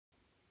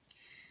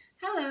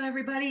Hello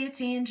everybody, it's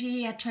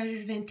Angie at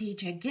Treasured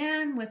Vintage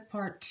again with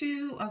part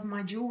 2 of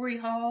my jewelry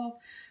haul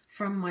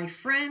from my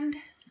friend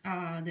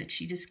that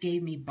she just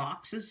gave me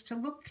boxes to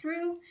look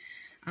through.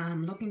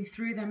 I'm looking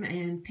through them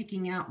and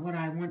picking out what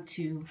I want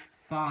to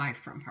buy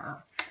from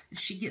her.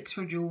 She gets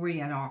her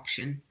jewelry at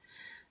auction.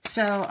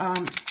 So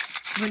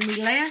when we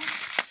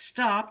last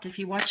stopped, if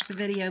you watched the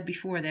video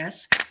before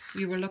this,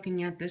 we were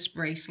looking at this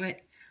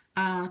bracelet.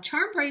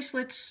 Charm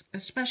bracelets,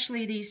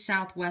 especially these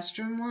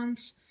Southwestern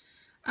ones,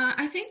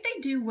 I think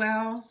they do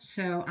well,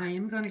 so I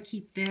am going to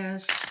keep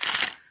this.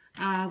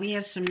 We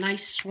have some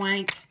nice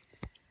swank,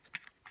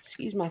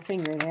 excuse my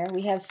finger there,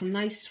 we have some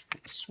nice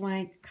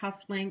swank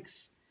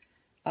cufflinks.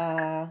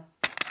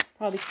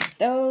 Probably keep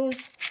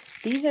those.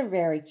 These are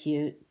very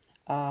cute.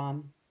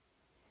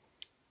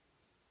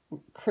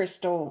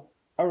 Crystal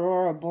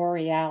Aurora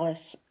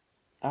Borealis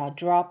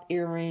drop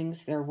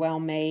earrings. They're well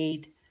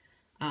made.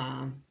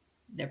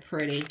 They're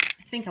pretty.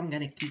 I think I'm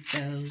going to keep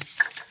those.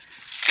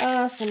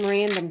 Some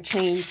random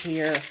chains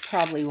here.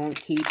 Probably won't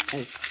keep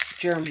as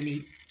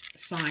Germany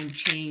signed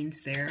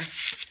chains there.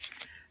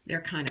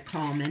 They're kind of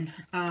common.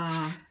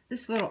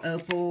 This little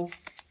opal.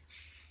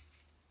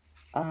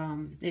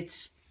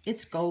 It's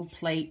gold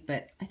plate,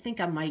 but I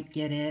think I might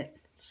get it.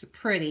 It's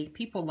pretty.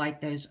 People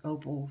like those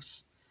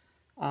opals.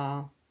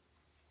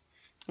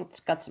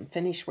 It's got some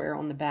finish wear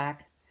on the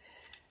back.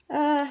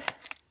 I'm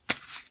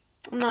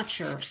not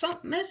sure. Some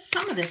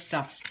of this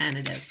stuff's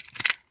tentative.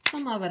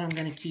 Some of it I'm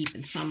going to keep,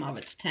 and some of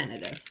it's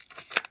tentative.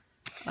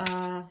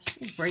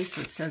 This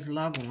bracelet says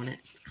love on it.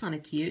 It's kind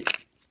of cute.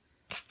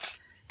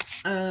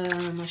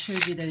 I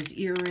showed you those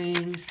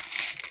earrings.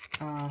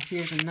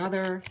 Here's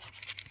another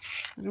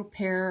little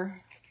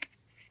pair.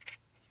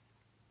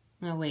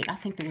 No, wait, I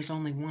think there was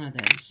only one of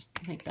those.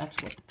 I think that's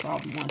what the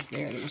problem was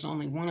there. There was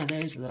only one of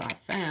those that I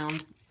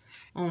found.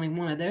 Only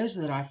one of those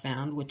that I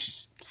found, which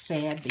is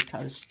sad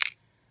because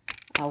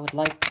I would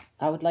like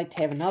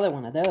to have another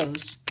one of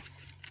those.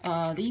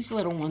 These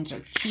little ones are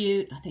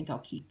cute. I think I'll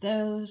keep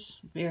those.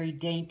 Very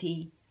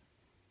dainty.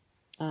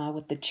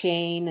 With the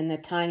chain and the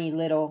tiny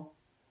little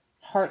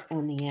heart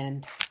on the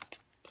end.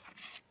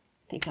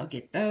 I think I'll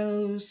get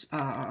those.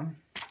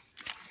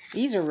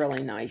 These are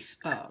really nice.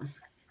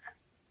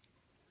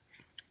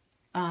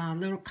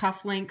 Little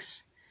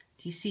cufflinks.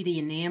 Do you see the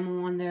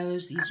enamel on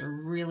those? These are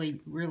really,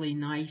 really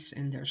nice,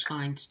 and they're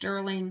signed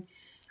sterling.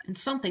 And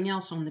something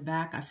else on the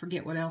back. I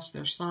forget what else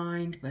they're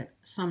signed, but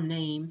some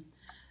name.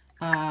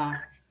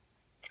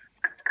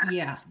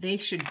 Yeah, they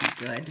should be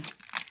good.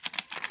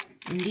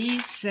 And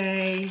these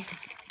say,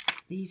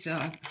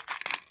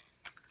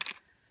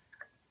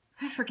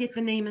 I forget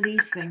the name of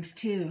these things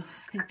too.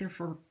 I think they're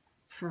for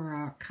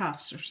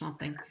cuffs or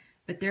something.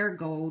 But they're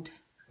gold.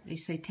 They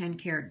say 10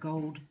 karat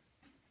gold.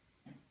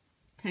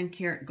 10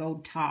 karat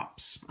gold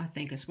tops, I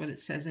think is what it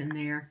says in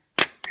there.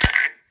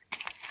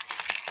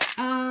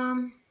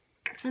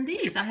 And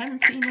these, I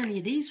haven't seen any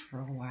of these for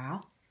a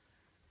while.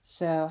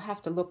 So I'll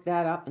have to look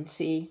that up and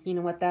see. You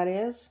know what that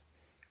is?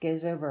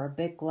 Goes over a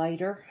big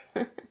lighter.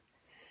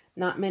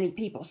 Not many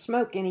people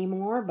smoke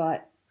anymore,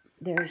 but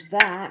there's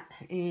that.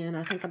 And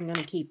I think I'm going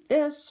to keep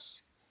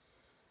this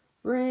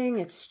ring.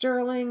 It's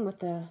sterling with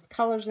the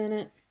colors in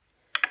it.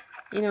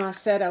 You know, I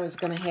said I was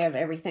going to have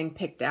everything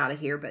picked out of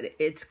here, but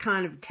it's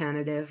kind of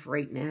tentative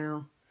right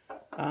now.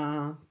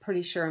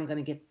 Pretty sure I'm going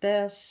to get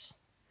this.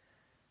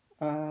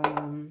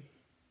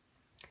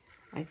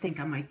 I think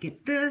I might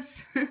get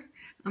this.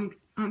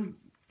 I'm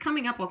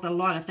coming up with a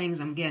lot of things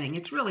I'm getting.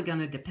 It's really going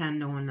to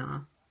depend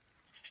on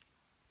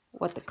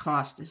what the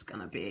cost is going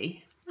to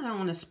be. I don't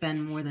want to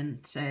spend more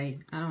than, say,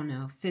 I don't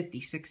know,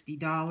 $50,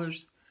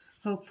 $60,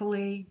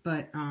 hopefully.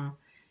 But,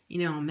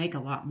 you know, I'll make a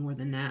lot more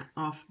than that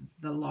off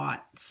the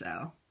lot.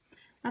 So,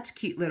 that's a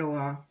cute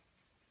little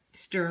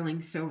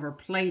sterling silver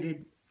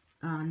plated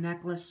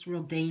necklace.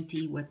 Real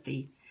dainty with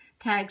the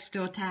tag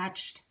still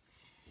attached.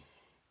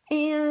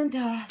 And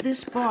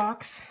this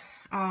box,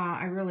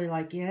 I really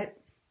like it.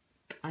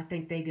 I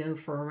think they go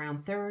for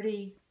around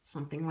 $30,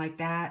 something like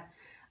that.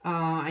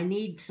 I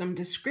need some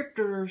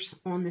descriptors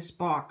on this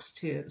box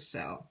too.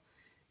 So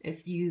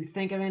if you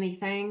think of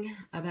anything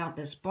about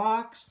this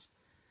box,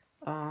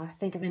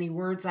 think of any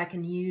words I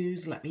can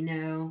use, let me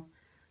know.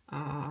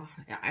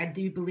 I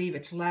do believe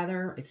it's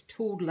leather. It's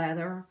tooled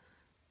leather.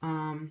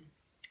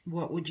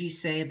 What would you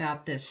say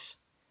about this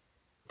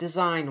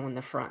design on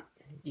the front?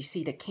 You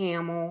see the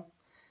camel.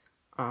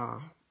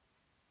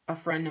 A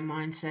friend of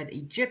mine said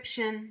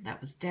Egyptian. That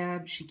was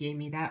Deb. She gave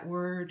me that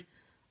word.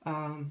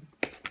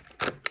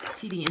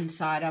 See the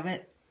inside of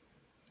it.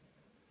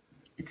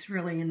 It's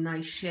really in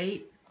nice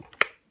shape.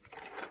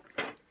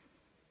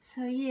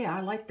 So yeah,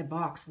 I like the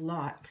box a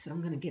lot. So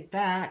I'm going to get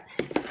that.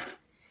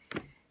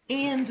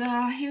 And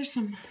here's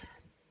some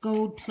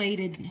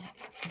gold-plated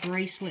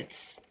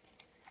bracelets.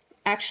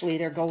 Actually,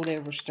 they're gold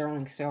over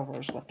sterling silver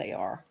is what they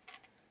are.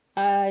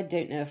 I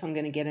don't know if I'm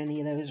going to get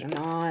any of those or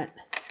not.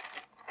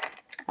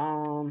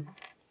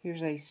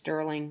 Here's a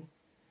sterling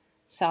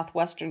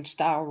Southwestern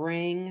style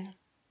ring.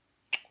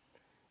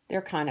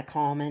 They're kind of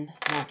common.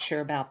 Not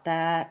sure about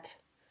that.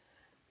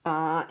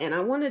 And I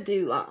want to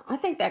do, I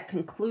think that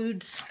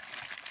concludes,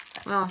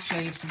 well, I'll show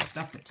you some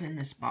stuff that's in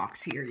this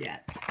box here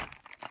yet.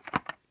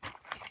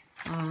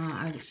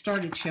 I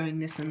started showing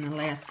this in the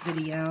last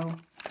video.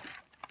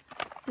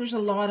 There's a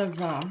lot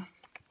of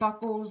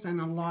buckles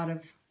and a lot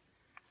of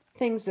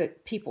things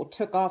that people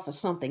took off of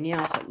something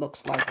else, it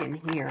looks like, in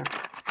here.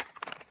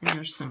 And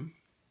there's some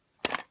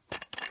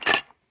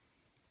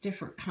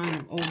different kind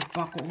of old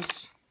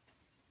buckles.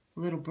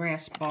 Little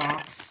brass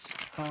box.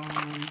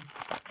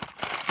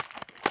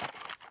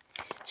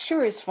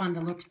 Sure is fun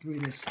to look through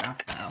this stuff,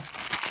 though.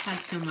 Had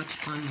so much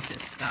fun with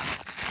this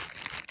stuff.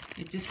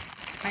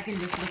 I can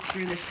just look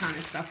through this kind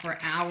of stuff for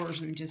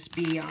hours and just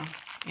be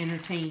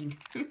entertained.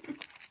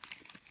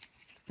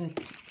 But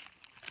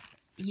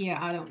yeah,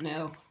 I don't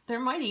know. There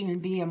might even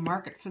be a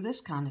market for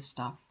this kind of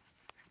stuff.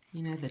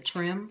 You know, the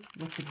trim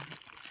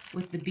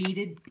with the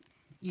beaded,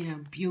 you know,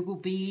 bugle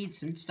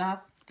beads and stuff,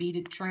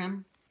 beaded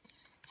trim.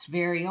 It's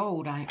very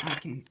old. I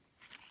can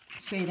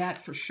say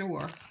that for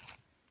sure.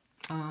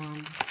 There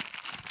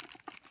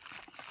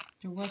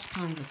was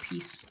kind of a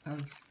piece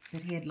of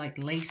that had like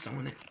lace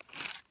on it.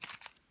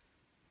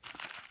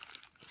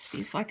 Let's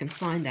see if I can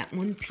find that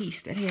one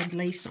piece that had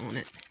lace on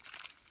it.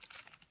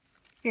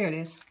 Here it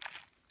is.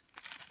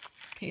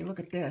 Okay, look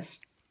at this.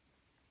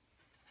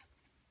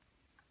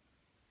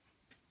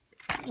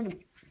 Oh,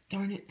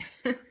 darn it.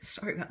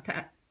 Sorry about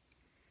that.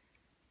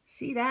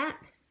 See that?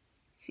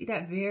 See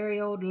that very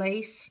old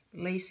lace?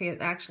 Lace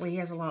actually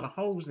has a lot of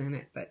holes in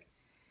it, but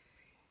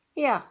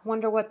yeah,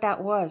 wonder what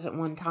that was at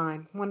one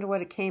time. Wonder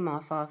what it came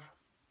off of.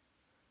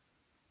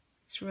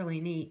 It's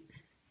really neat.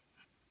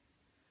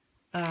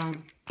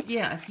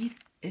 Yeah,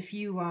 if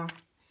you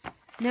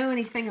know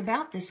anything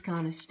about this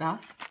kind of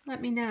stuff,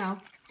 let me know.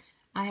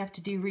 I have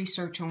to do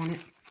research on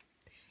it.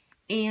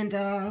 And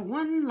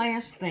one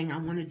last thing I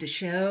wanted to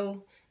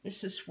show.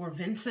 This is for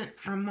Vincent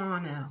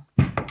Romano.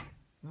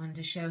 Wanted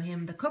to show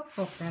him the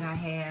cookbook that I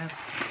have.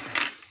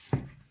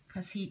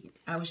 Because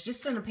I was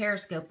just in a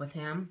Periscope with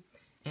him,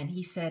 and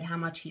he said how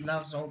much he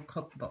loves old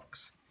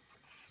cookbooks.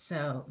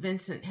 So,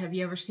 Vincent, have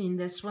you ever seen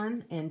this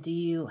one? And do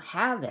you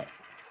have it?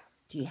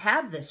 Do you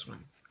have this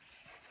one?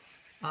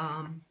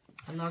 I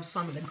love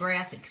some of the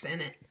graphics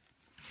in it.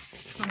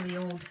 Some of the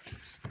old...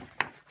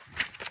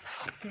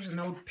 There's an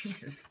old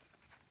piece of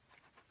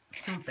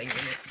something in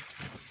it.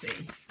 Let's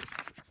see.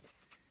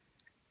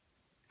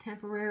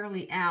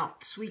 Temporarily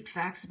out. Sweet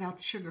facts about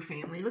the Sugar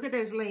family. Look at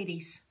those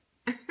ladies.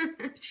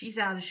 She's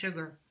out of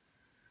sugar.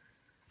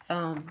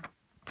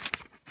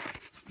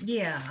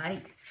 Yeah,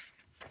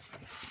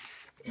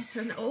 it's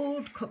an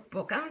old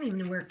cookbook. I don't even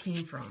know where it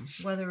came from.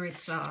 Whether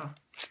it's,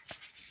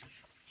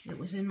 it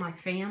was in my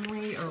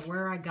family or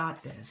where I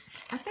got this.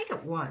 I think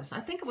it was.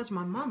 I think it was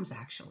my mom's,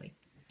 actually.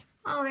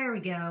 Oh, there we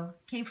go.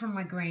 Came from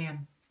my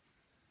gram.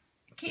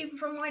 It came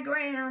from my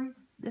gram.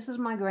 This is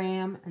my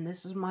gram, and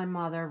this is my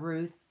mother,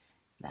 Ruth.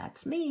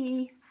 That's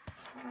me.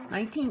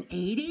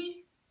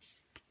 1980?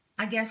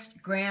 I guess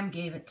Graham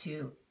gave it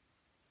to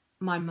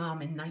my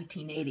mom in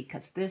 1980,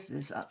 because this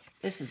is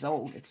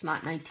old. It's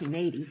not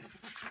 1980.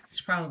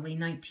 It's probably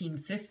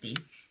 1950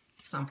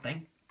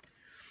 something.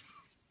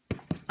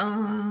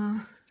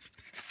 Oh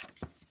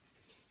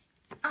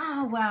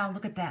wow,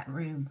 look at that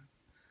room.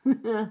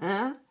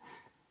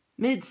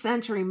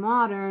 Mid-century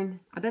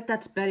modern. I bet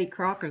that's Betty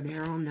Crocker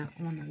there on the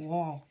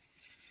wall.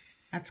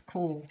 That's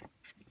cool.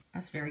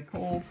 That's very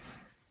cool.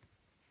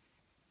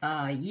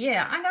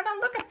 Yeah, I gotta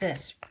look at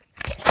this.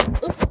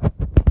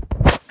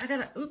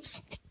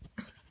 Oops.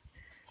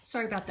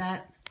 Sorry about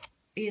that.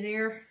 Are you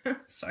there?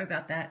 Sorry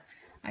about that.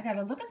 I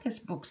gotta look at this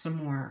book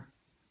some more.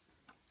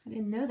 I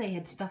didn't know they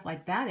had stuff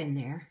like that in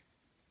there.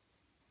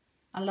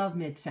 I love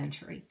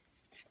mid-century.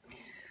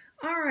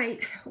 All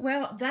right,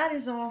 well, that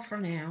is all for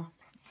now.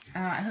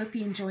 I hope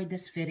you enjoyed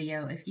this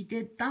video. If you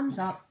did, thumbs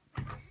up.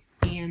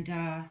 And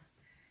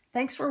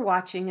thanks for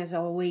watching, as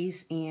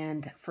always,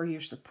 and for your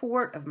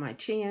support of my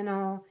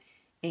channel.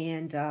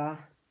 And I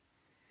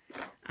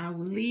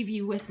will leave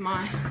you with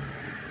my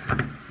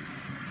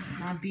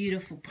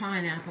beautiful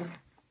pineapple.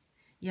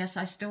 Yes,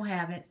 I still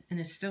have it, and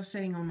it's still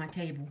sitting on my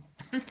table.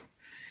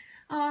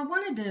 I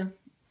wanted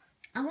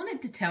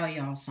to tell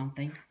y'all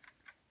something.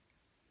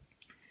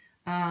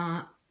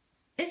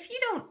 If you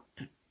don't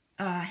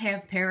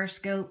have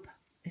Periscope,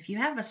 if you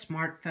have a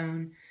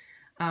smartphone,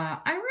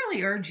 I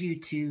really urge you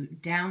to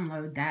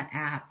download that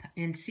app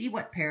and see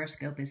what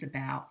Periscope is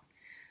about.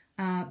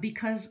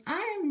 Because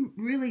I'm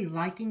really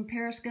liking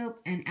Periscope,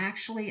 and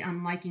actually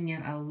I'm liking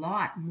it a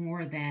lot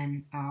more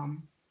than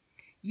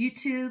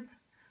YouTube.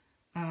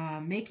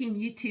 Making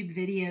YouTube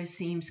videos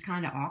seems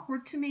kind of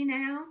awkward to me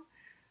now,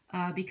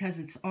 because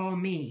it's all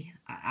me.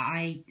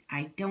 I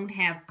don't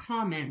have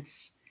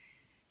comments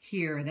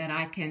here that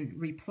I can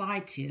reply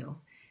to.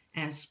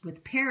 As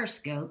with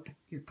Periscope,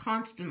 you're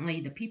constantly,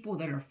 the people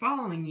that are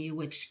following you,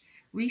 which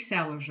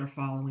resellers are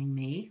following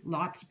me,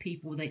 lots of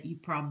people that you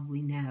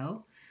probably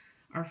know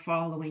are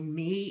following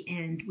me,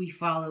 and we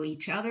follow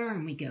each other,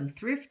 and we go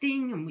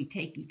thrifting, and we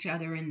take each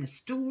other in the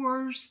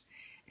stores,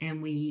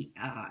 and we,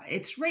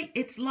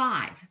 it's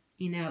live.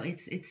 You know,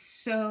 it's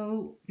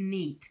so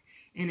neat,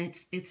 and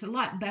it's a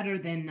lot better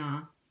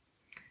than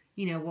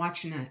you know,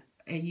 watching a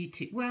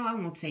YouTube. Well, I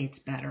won't say it's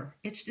better.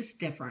 It's just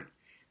different.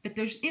 But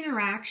there's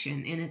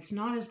interaction, and it's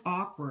not as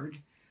awkward.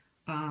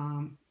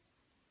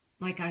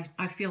 Like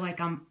I feel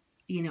like I'm,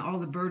 you know, all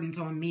the burden's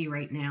on me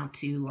right now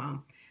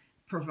to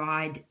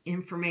provide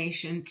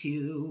information,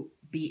 to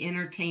be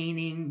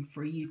entertaining,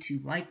 for you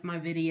to like my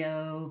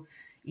video.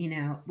 You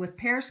know, with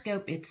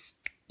Periscope, it's,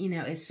 you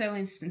know, it's so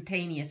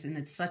instantaneous, and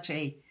it's such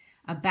a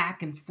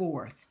back and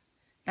forth.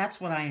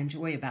 That's what I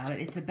enjoy about it.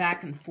 It's a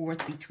back and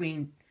forth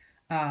between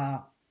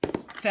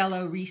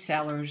fellow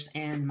resellers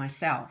and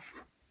myself.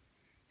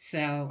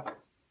 So,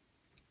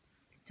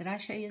 did I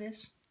show you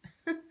this?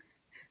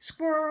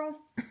 Squirrel.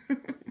 I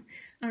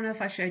don't know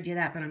if I showed you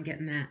that, but I'm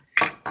getting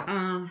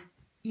that.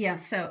 Yeah,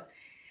 so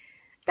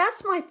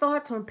that's my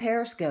thoughts on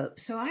Periscope.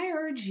 So I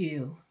urge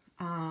you,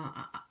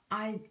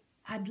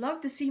 I'd love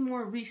to see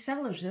more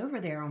resellers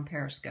over there on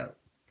Periscope.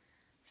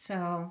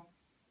 So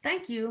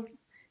thank you.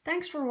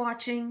 Thanks for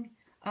watching.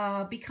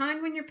 Be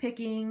kind when you're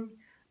picking.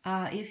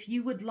 If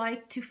you would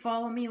like to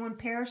follow me on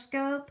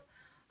Periscope,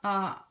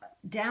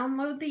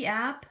 download the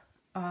app.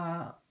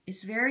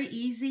 It's very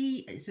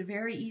easy. It's a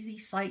very easy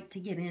site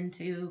to get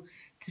into.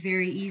 It's a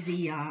very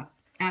easy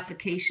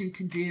application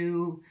to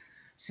do.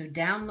 So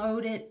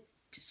download it.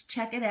 Just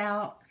check it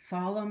out.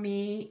 Follow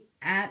me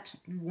at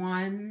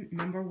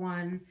number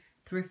one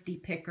Thrifty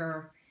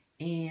Picker,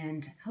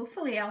 and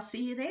hopefully I'll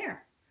see you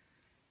there.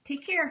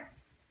 Take care.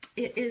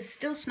 It is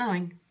still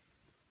snowing.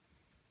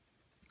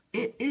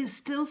 It is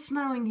still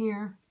snowing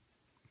here.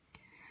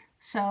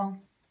 So,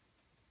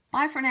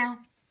 bye for now.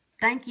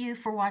 Thank you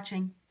for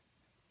watching.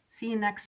 See you next time.